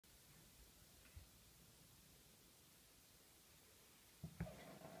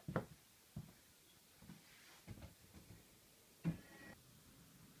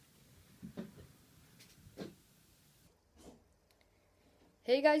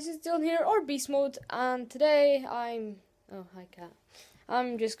Hey guys, it's Dylan here, or Beast Mode, and today oh hi cat,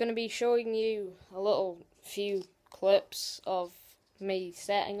 I'm just going to be showing you a few clips of me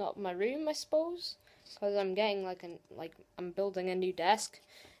setting up my room, I suppose, because I'm getting I'm building a new desk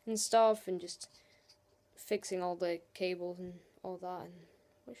and stuff, and just fixing all the cables and all that. And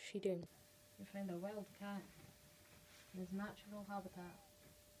what's she doing? You find a wild cat in his natural habitat.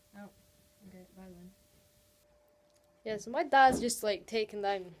 Oh, okay, bye then. Yeah, so my dad's just taking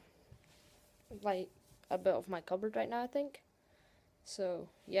down a bit of my cupboard right now, I think. So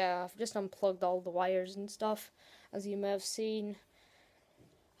yeah, I've just unplugged all the wires and stuff, as you may have seen.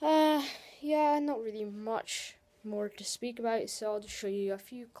 Yeah, not really much more to speak about, so I'll just show you a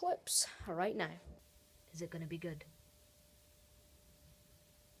few clips right now. Is it gonna be good?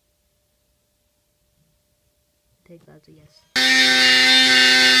 Take that as a yes.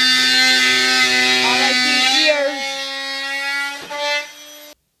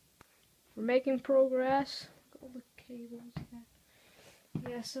 We're making progress. Got all the cables here.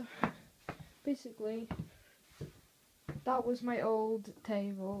 Yeah, so basically that was my old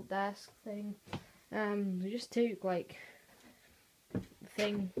table desk thing. We just took the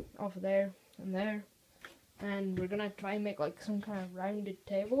thing off of there and there, and we're gonna try and make some kind of rounded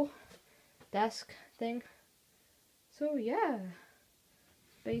table desk thing. So yeah,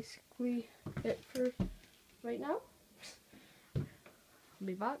 basically it for right now. I'll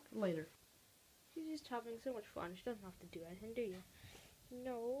be back later. She's just having so much fun. She doesn't have to do anything, do you?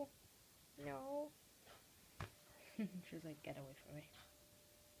 No. No. She's like, get away from me.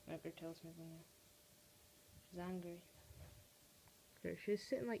 Whenever tells me something. She's angry. So she's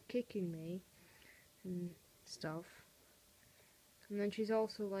sitting kicking me and stuff. And then she's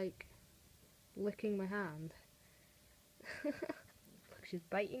also licking my hand. Look, she's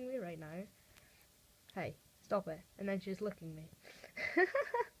biting me right now. Hey, stop it. And then she's licking me.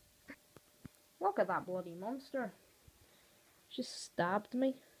 Look at that bloody monster. She just stabbed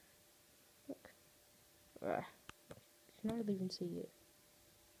me. Look. Ugh. You can hardly even see it.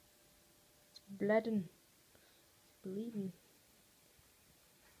 It's bleeding. It's bleeding.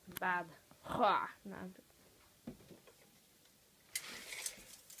 Bad. Ha! No.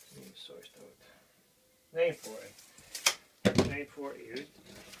 Sourced out. 940. 940 ut.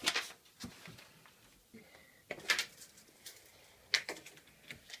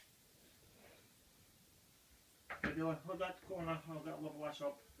 Hold that corner, hold that little lash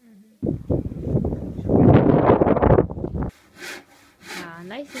up.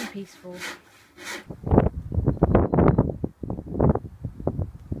 Nice and peaceful.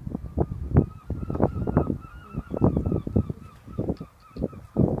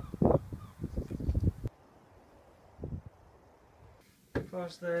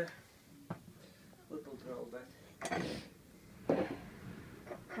 First the little drill bit.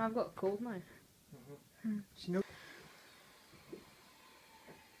 I've got a cold now.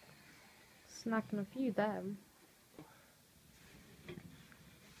 Snacking a few them.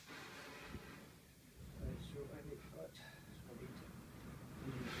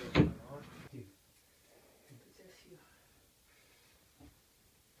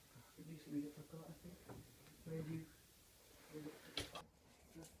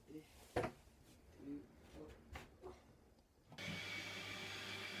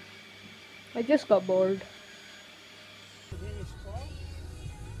 I just got bored.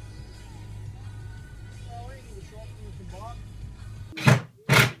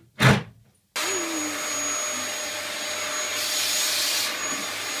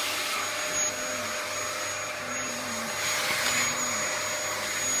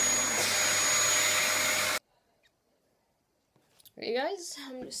 Hey guys,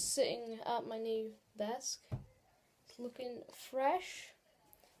 I'm just sitting at my new desk. It's looking fresh.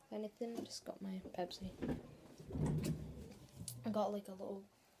 If anything, I just got my Pepsi. I got a little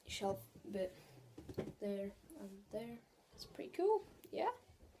shelf bit there and there. It's pretty cool, yeah.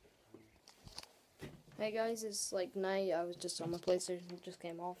 Hey guys, it's night. I was just on my PlayStation, it just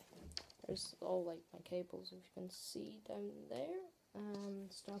came off. There's all my cables, if you can see down there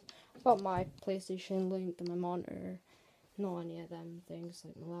and stuff. I've got my PlayStation linked to my monitor. Not any of them things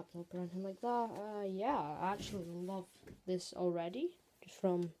like my laptop or anything like that. Yeah, I actually love this already, just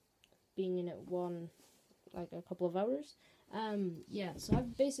from being in it a couple of hours. Yeah, so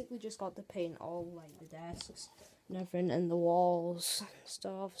I've basically just got to paint all the desks and everything and the walls and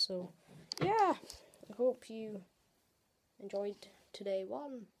stuff. So yeah, I hope you enjoyed today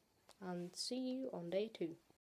 1 and see you on day 2.